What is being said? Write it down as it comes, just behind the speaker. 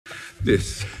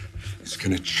This is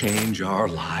gonna change our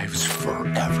lives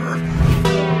forever.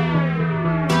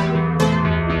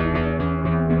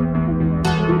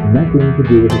 Nothing to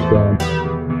do with his brand.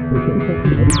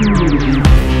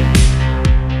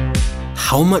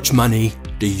 How much money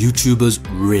do YouTubers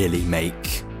really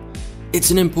make?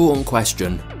 It's an important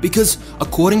question because,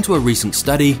 according to a recent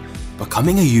study,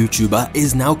 becoming a YouTuber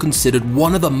is now considered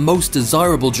one of the most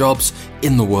desirable jobs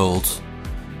in the world.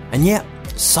 And yet,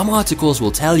 some articles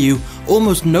will tell you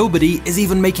almost nobody is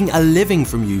even making a living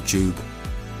from YouTube.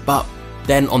 But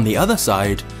then on the other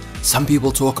side, some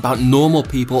people talk about normal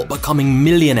people becoming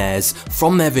millionaires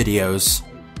from their videos.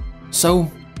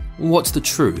 So, what's the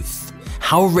truth?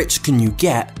 How rich can you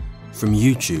get from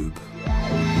YouTube?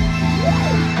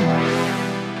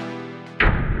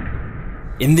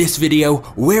 In this video,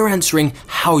 we're answering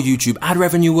how YouTube ad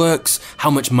revenue works,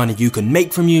 how much money you can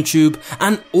make from YouTube,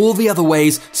 and all the other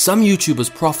ways some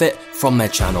YouTubers profit from their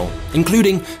channel,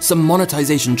 including some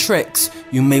monetization tricks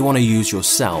you may want to use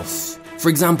yourself. For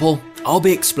example, I'll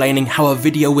be explaining how a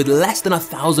video with less than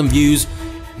 1,000 views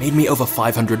made me over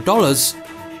 $500,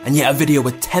 and yet a video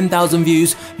with 10,000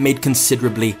 views made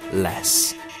considerably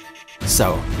less.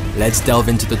 So, let's delve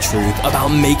into the truth about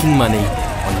making money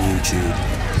on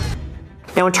YouTube.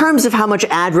 Now, in terms of how much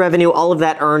ad revenue all of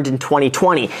that earned in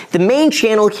 2020, the main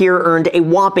channel here earned a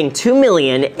whopping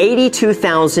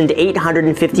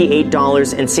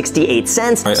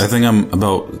 $2,082,858.68. I think I'm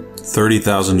about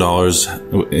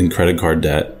 $30,000 in credit card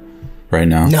debt right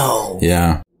now. No.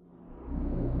 Yeah.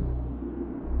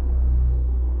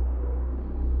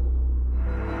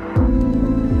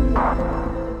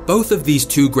 Both of these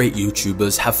two great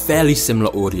YouTubers have fairly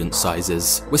similar audience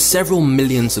sizes, with several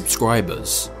million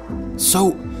subscribers.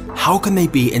 So, how can they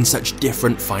be in such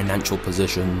different financial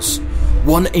positions?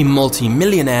 One a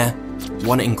multi-millionaire,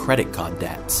 one in credit card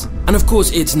debt. And of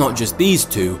course, it's not just these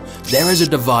two. There is a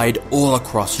divide all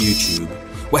across YouTube,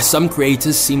 where some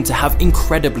creators seem to have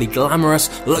incredibly glamorous,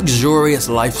 luxurious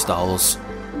lifestyles,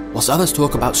 whilst others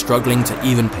talk about struggling to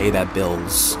even pay their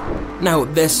bills. Now,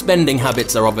 their spending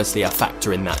habits are obviously a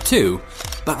factor in that too,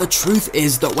 but the truth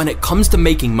is that when it comes to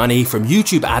making money from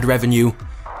YouTube ad revenue,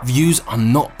 views are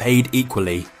not paid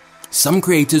equally. Some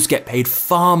creators get paid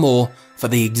far more for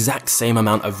the exact same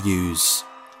amount of views.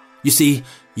 You see,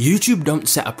 YouTube don't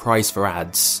set a price for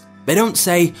ads. They don't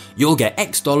say, you'll get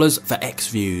X dollars for X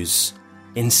views.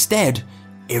 Instead,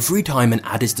 every time an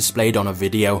ad is displayed on a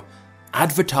video,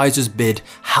 advertisers bid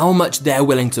how much they're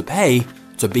willing to pay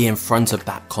to be in front of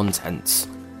that content.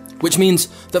 Which means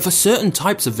that for certain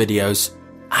types of videos,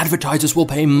 advertisers will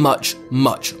pay much,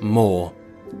 much more.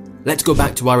 Let's go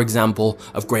back to our example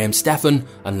of Graham Stephan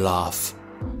and Laugh.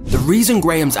 The reason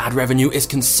Graham's ad revenue is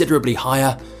considerably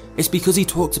higher is because he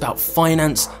talks about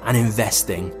finance and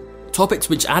investing, topics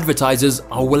which advertisers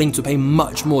are willing to pay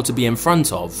much more to be in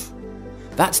front of.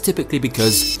 That's typically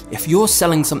because if you're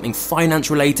selling something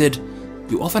finance related,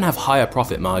 you often have higher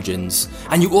profit margins,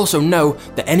 and you also know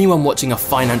that anyone watching a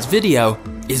finance video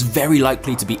is very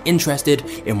likely to be interested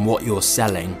in what you're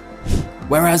selling.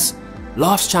 Whereas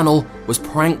Laugh's channel was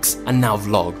pranks and now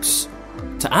vlogs.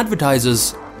 To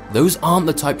advertisers, those aren't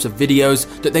the types of videos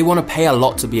that they want to pay a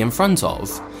lot to be in front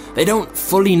of. They don't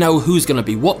fully know who's going to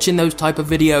be watching those type of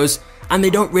videos, and they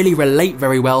don't really relate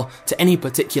very well to any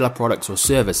particular products or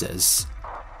services.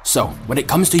 So, when it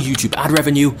comes to YouTube ad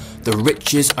revenue, the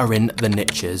riches are in the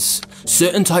niches.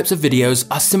 Certain types of videos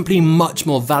are simply much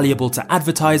more valuable to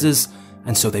advertisers,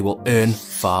 and so they will earn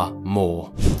far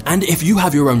more. And if you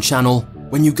have your own channel,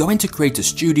 when you go into Creator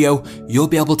Studio, you'll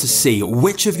be able to see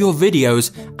which of your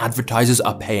videos advertisers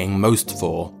are paying most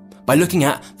for by looking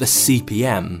at the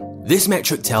CPM. This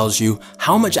metric tells you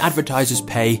how much advertisers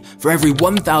pay for every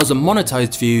 1,000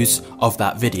 monetized views of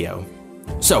that video.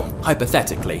 So,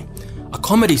 hypothetically, a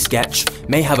comedy sketch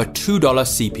may have a $2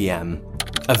 CPM.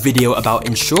 A video about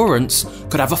insurance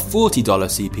could have a $40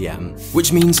 CPM,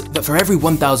 which means that for every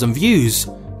 1,000 views,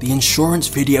 the insurance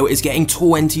video is getting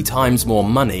 20 times more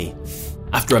money.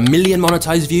 After 1 million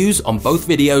monetized views on both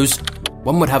videos,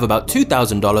 one would have about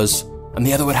 $2,000 and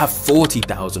the other would have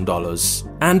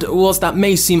 $40,000. And whilst that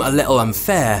may seem a little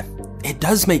unfair, it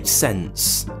does make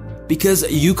sense. Because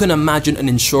you can imagine an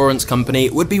insurance company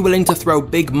would be willing to throw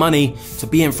big money to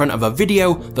be in front of a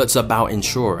video that's about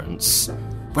insurance.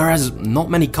 Whereas not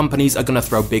many companies are going to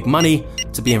throw big money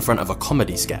to be in front of a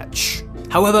comedy sketch.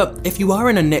 However, if you are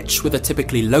in a niche with a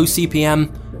typically low CPM,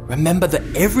 remember that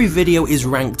every video is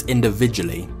ranked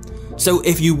individually. So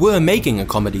if you were making a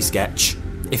comedy sketch,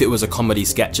 if it was a comedy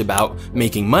sketch about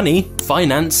making money,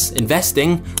 finance,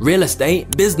 investing, real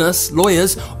estate, business,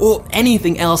 lawyers, or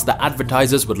anything else that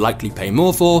advertisers would likely pay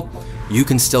more for, you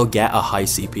can still get a high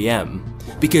CPM.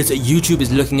 Because YouTube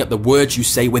is looking at the words you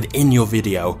say within your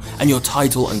video and your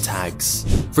title and tags.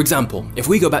 For example, if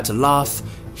we go back to Laugh,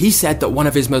 he said that one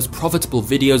of his most profitable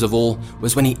videos of all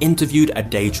was when he interviewed a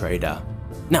day trader.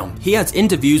 Now, he has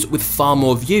interviews with far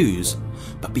more views,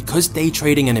 but because day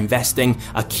trading and investing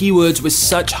are keywords with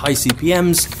such high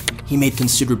CPMs, he made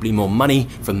considerably more money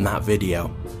from that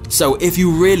video. So if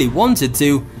you really wanted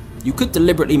to, you could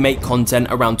deliberately make content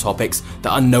around topics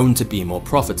that are known to be more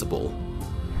profitable.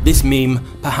 This meme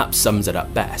perhaps sums it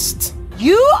up best.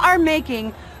 You are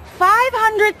making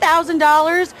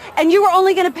 $500,000 and you were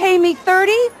only gonna pay me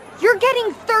 30? You're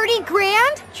getting 30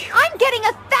 grand? I'm getting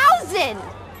 1,000!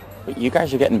 But you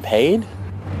guys are getting paid?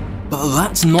 But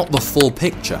that's not the full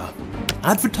picture.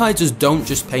 Advertisers don't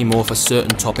just pay more for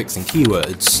certain topics and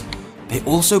keywords. They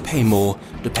also pay more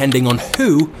depending on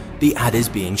who the ad is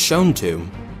being shown to.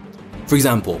 For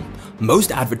example,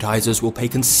 most advertisers will pay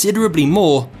considerably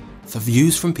more for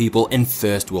views from people in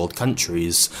first world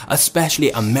countries,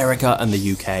 especially America and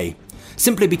the UK,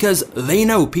 simply because they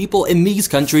know people in these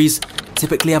countries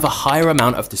typically have a higher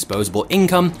amount of disposable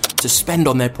income to spend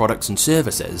on their products and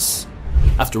services.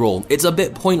 After all, it's a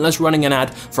bit pointless running an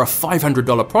ad for a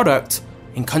 $500 product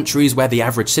in countries where the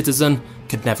average citizen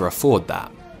could never afford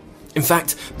that. In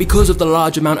fact, because of the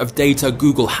large amount of data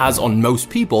Google has on most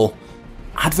people,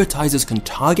 advertisers can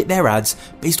target their ads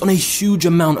based on a huge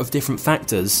amount of different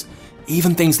factors,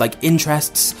 even things like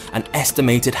interests and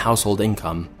estimated household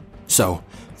income. So,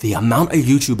 the amount a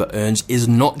YouTuber earns is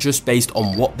not just based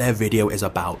on what their video is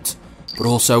about, but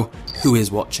also who is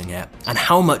watching it and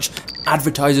how much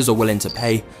advertisers are willing to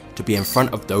pay to be in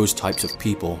front of those types of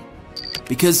people.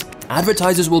 Because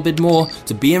advertisers will bid more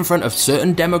to be in front of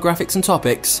certain demographics and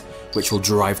topics, which will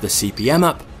drive the CPM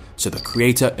up, so the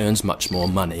creator earns much more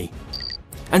money.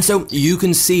 And so you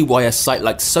can see why a site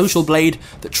like Social Blade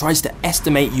that tries to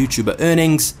estimate YouTuber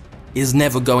earnings is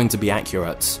never going to be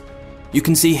accurate. You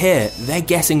can see here, they're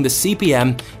guessing the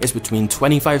CPM is between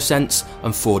 25 cents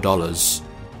and $4,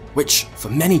 which for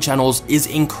many channels is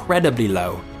incredibly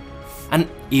low. And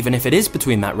even if it is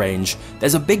between that range,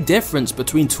 there's a big difference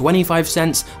between 25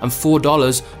 cents and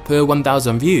 $4 per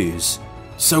 1,000 views.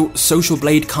 So Social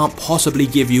Blade can't possibly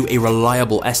give you a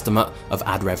reliable estimate of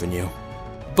ad revenue.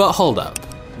 But hold up.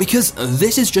 Because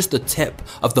this is just the tip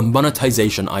of the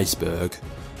monetization iceberg.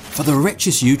 For the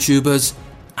richest YouTubers,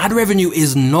 ad revenue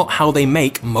is not how they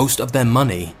make most of their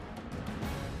money.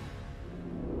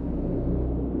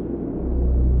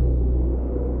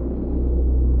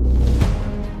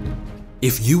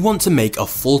 If you want to make a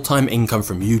full-time income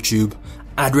from YouTube,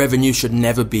 ad revenue should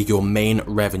never be your main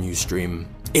revenue stream.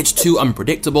 It's too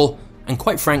unpredictable, and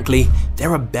quite frankly,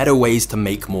 there are better ways to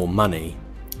make more money.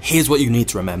 Here's what you need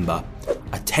to remember.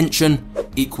 Attention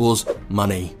equals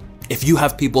money. If you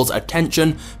have people's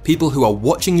attention, people who are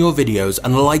watching your videos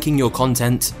and liking your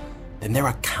content, then there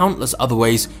are countless other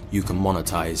ways you can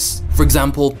monetize. For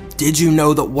example, did you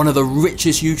know that one of the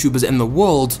richest YouTubers in the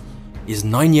world is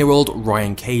 9-year-old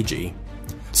Ryan Cagey?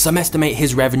 Some estimate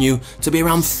his revenue to be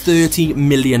around $30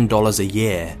 million a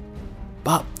year.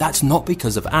 But that's not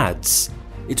because of ads.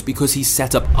 It's because he's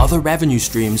set up other revenue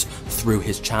streams through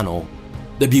his channel.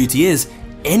 The beauty is,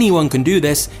 anyone can do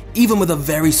this, even with a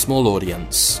very small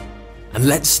audience. And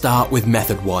let's start with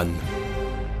method 1.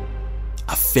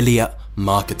 Affiliate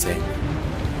marketing.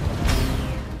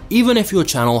 Even if your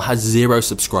channel has 0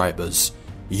 subscribers,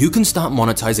 you can start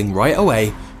monetizing right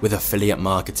away with affiliate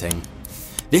marketing.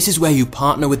 This is where you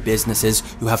partner with businesses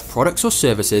who have products or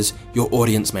services your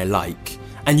audience may like,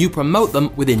 and you promote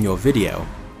them within your video.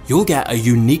 You'll get a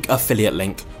unique affiliate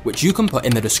link which you can put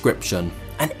in the description,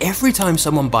 and every time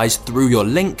someone buys through your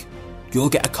link, you'll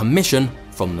get a commission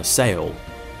from the sale.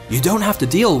 You don't have to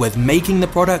deal with making the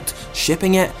product,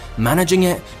 shipping it, managing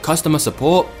it, customer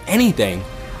support, anything.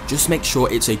 Just make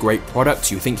sure it's a great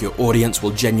product you think your audience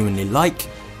will genuinely like,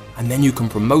 and then you can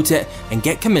promote it and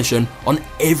get commission on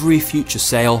every future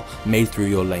sale made through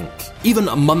your link, even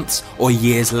months or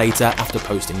years later after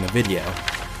posting the video.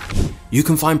 You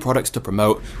can find products to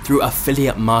promote through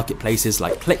affiliate marketplaces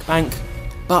like ClickBank,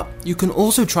 but you can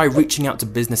also try reaching out to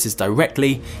businesses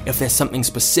directly if there's something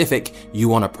specific you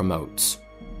want to promote.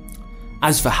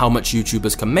 As for how much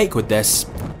YouTubers can make with this,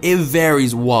 it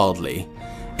varies wildly.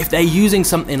 If they're using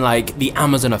something like the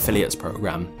Amazon Affiliates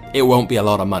program, it won't be a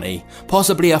lot of money,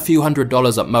 possibly a few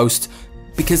 $100s at most,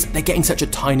 because they're getting such a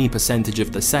tiny percentage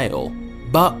of the sale.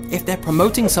 But if they're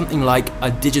promoting something like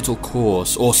a digital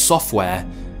course or software,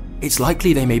 it's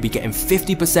likely they may be getting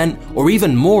 50% or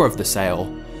even more of the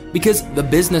sale, because the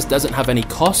business doesn't have any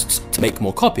costs to make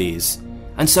more copies,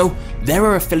 And so there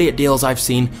are affiliate deals I've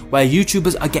seen where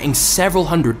YouTubers are getting several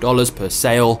 $100s per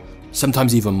sale,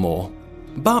 sometimes even more.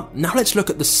 But now let's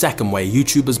look at the second way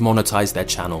YouTubers monetize their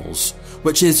channels,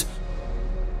 which is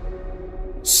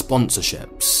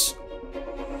sponsorships.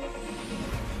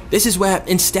 This is where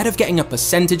instead of getting a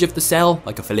percentage of the sale,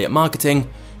 like affiliate marketing,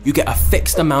 you get a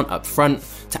fixed amount up front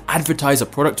to advertise a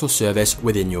product or service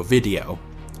within your video.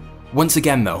 Once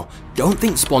again though, don't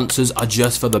think sponsors are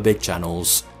just for the big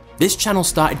channels. This channel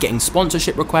started getting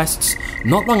sponsorship requests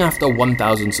not long after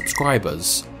 1,000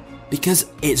 subscribers.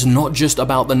 Because it's not just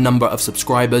about the number of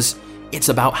subscribers, it's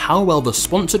about how well the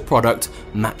sponsored product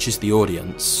matches the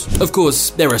audience. Of course,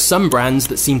 there are some brands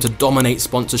that seem to dominate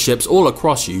sponsorships all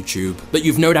across YouTube that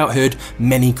you've no doubt heard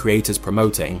many creators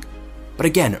promoting. But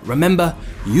again, remember,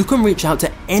 you can reach out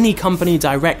to any company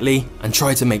directly and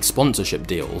try to make sponsorship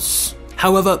deals.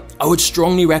 However, I would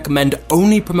strongly recommend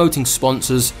only promoting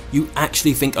sponsors you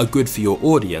actually think are good for your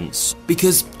audience,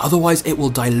 because otherwise it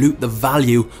will dilute the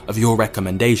value of your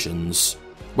recommendations.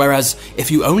 Whereas,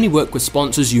 if you only work with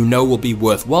sponsors you know will be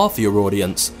worthwhile for your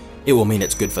audience, it will mean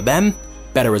it's good for them,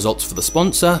 better results for the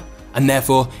sponsor, and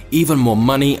therefore even more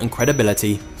money and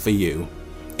credibility for you.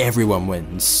 Everyone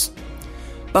wins.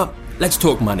 But let's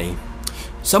talk money.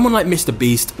 Someone like Mr.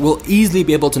 Beast will easily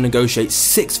be able to negotiate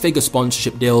 6-figure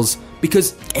sponsorship deals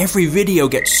because every video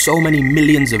gets so many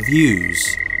millions of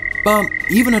views. But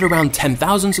even at around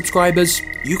 10,000 subscribers,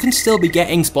 you can still be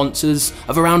getting sponsors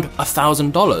of around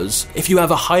 $1,000 if you have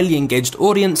a highly engaged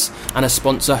audience and a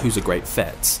sponsor who's a great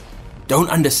fit. Don't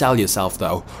undersell yourself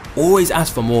though, always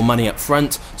ask for more money up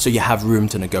front so you have room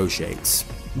to negotiate.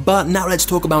 But now let's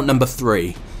talk about number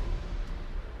 3.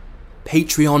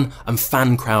 Patreon and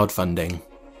fan crowdfunding.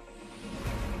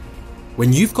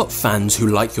 When you've got fans who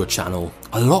like your channel,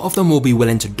 a lot of them will be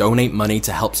willing to donate money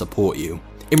to help support you,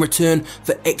 in return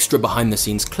for extra behind the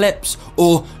scenes clips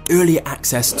or earlier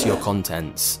access to your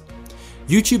content.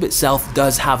 YouTube itself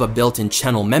does have a built-in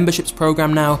channel memberships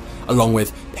program now, along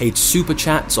with paid super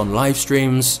chats on live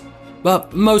streams,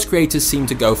 but most creators seem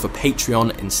to go for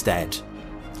Patreon instead.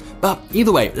 But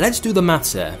either way, let's do the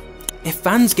maths here. If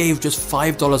fans gave just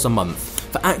 $5 a month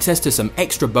for access to some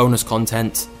extra bonus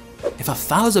content, if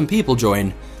 1,000 people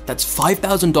join, that's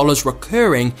 $5,000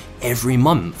 recurring every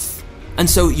month. And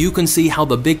so you can see how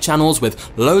the big channels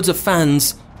with loads of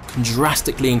fans can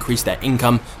drastically increase their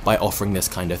income by offering this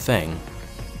kind of thing.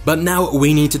 But now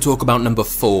we need to talk about number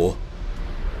 4.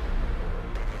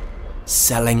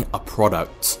 Selling a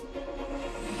product.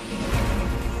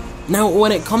 Now,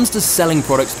 when it comes to selling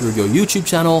products through your YouTube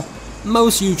channel,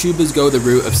 most YouTubers go the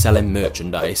route of selling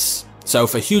merchandise. So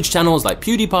for huge channels like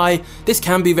PewDiePie, this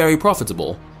can be very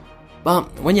profitable. But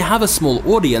when you have a small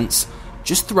audience,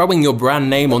 just throwing your brand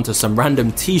name onto some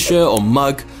random t-shirt or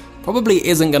mug probably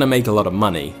isn't going to make a lot of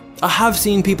money. I have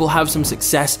seen people have some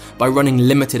success by running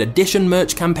limited edition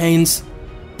merch campaigns,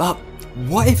 but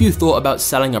what if you thought about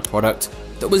selling a product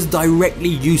that was directly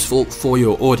useful for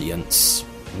your audience?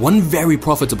 One very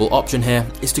profitable option here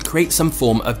is to create some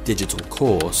form of digital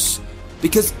course.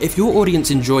 Because if your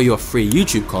audience enjoy your free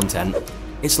YouTube content,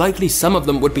 it's likely some of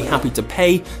them would be happy to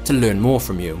pay to learn more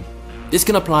from you. This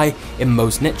can apply in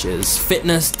most niches: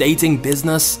 fitness, dating,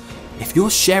 business. If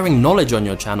you're sharing knowledge on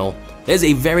your channel, there's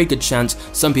a very good chance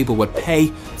some people would pay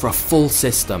for a full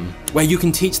system where you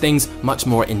can teach things much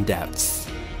more in depth.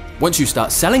 Once you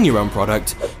start selling your own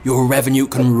product, your revenue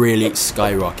can really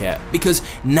skyrocket because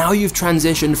now you've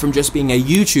transitioned from just being a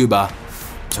YouTuber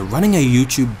to running a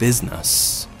YouTube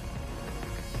business.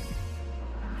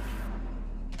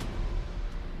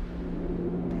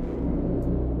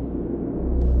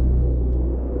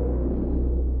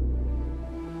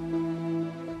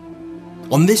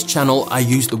 On this channel, I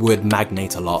use the word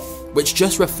magnate a lot, which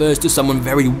just refers to someone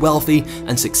very wealthy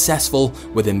and successful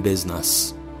within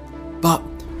business. But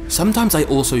sometimes I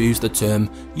also use the term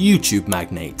YouTube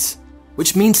magnate,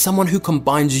 which means someone who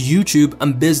combines YouTube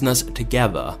and business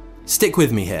together. Stick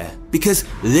with me here, because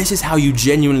this is how you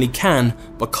genuinely can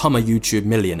become a YouTube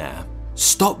millionaire.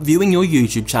 Stop viewing your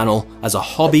YouTube channel as a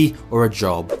hobby or a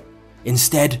job.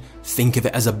 Instead, think of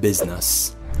it as a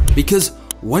business. Because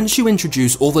once you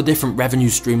introduce all the different revenue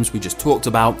streams we just talked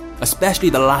about,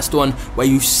 especially the last one where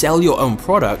you sell your own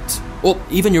product, or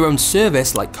even your own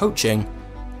service like coaching,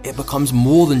 it becomes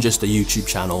more than just a YouTube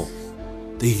channel.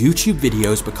 The YouTube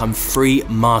videos become free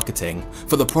marketing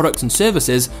for the products and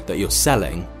services that you're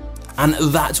selling. And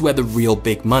that's where the real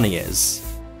big money is.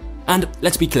 And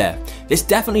let's be clear, this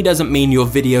definitely doesn't mean your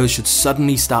videos should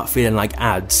suddenly start feeling like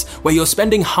ads, where you're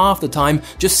spending half the time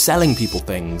just selling people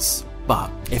things.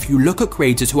 But if you look at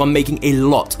creators who are making a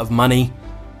lot of money,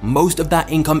 most of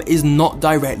that income is not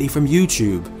directly from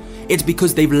YouTube. it's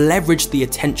because they've leveraged the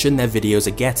attention their videos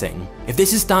are getting. If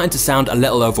this is starting to sound a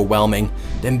little overwhelming,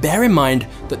 then bear in mind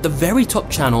that the very top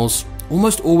channels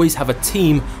almost always have a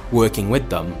team working with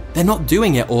them. They're not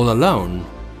doing it all alone.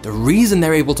 The reason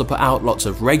they're able to put out lots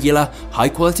of regular, high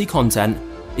quality content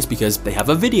is because they have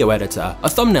a video editor, a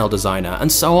thumbnail designer,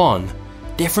 and so on.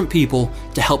 Different people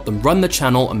to help them run the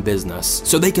channel and business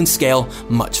so they can scale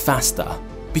much faster.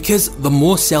 Because the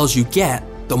more sales you get,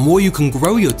 the more you can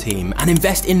grow your team and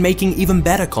invest in making even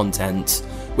better content,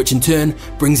 which in turn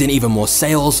brings in even more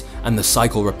sales and the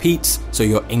cycle repeats so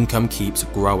your income keeps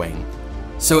growing.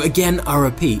 So again, I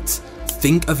repeat,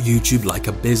 think of YouTube like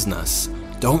a business.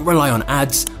 Don't rely on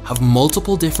ads, have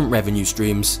multiple different revenue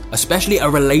streams, especially a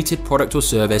related product or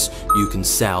service you can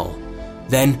sell.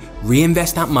 Then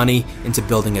reinvest that money into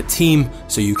building a team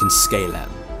so you can scale it.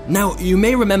 Now, you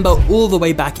may remember all the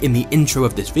way back in the intro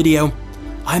of this video,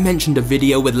 I mentioned a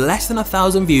video with less than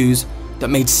 1,000 views that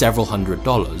made several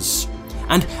 $100s.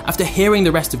 And after hearing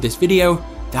the rest of this video,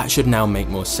 that should now make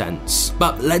more sense.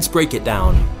 But let's break it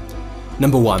down.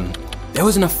 Number 1, there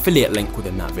was an affiliate link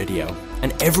within that video,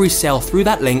 and every sale through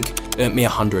that link earned me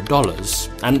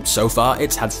 $100, and so far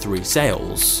it's had 3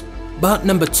 sales. But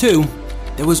number 2,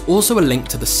 there was also a link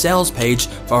to the sales page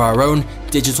for our own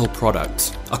digital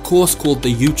product, a course called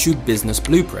the YouTube Business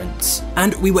Blueprints,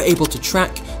 and we were able to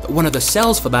track that one of the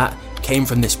sales for that came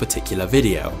from this particular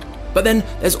video. But then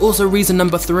there's also reason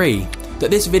number 3, that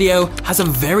this video has a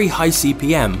very high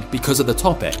CPM because of the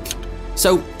topic.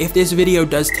 So if this video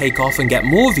does take off and get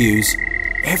more views,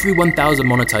 every 1,000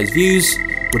 monetized views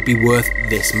would be worth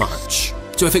this much.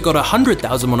 So if it got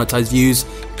 100,000 monetized views,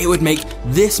 it would make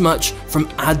this much from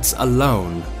ads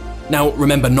alone. Now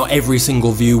remember, not every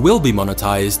single view will be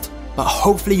monetized, but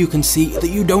hopefully you can see that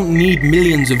you don't need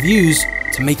millions of views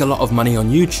to make a lot of money on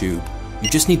YouTube. You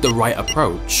just need the right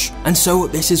approach. And so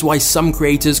this is why some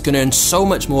creators can earn so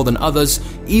much more than others,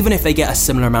 even if they get a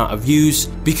similar amount of views,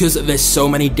 because there's so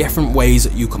many different ways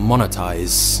that you can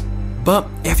monetize. But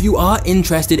if you are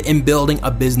interested in building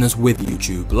a business with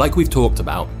YouTube, like we've talked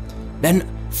about, then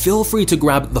feel free to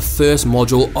grab the first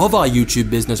module of our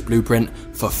YouTube Business Blueprint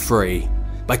for free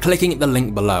by clicking the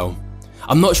link below.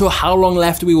 I'm not sure how long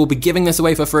left we will be giving this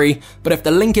away for free, but if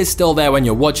the link is still there when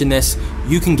you're watching this,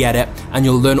 you can get it and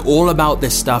you'll learn all about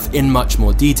this stuff in much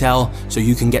more detail so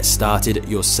you can get started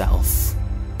yourself.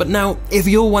 But now, if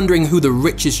you're wondering who the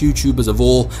richest YouTubers of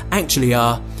all actually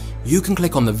are, you can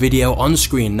click on the video on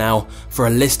screen now for a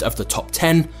list of the top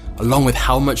 10 along with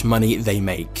how much money they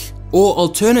make. Or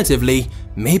alternatively,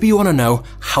 maybe you want to know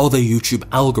how the YouTube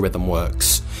algorithm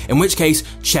works, in which case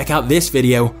check out this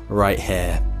video right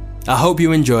here. I hope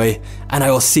you enjoy, and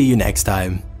I will see you next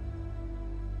time.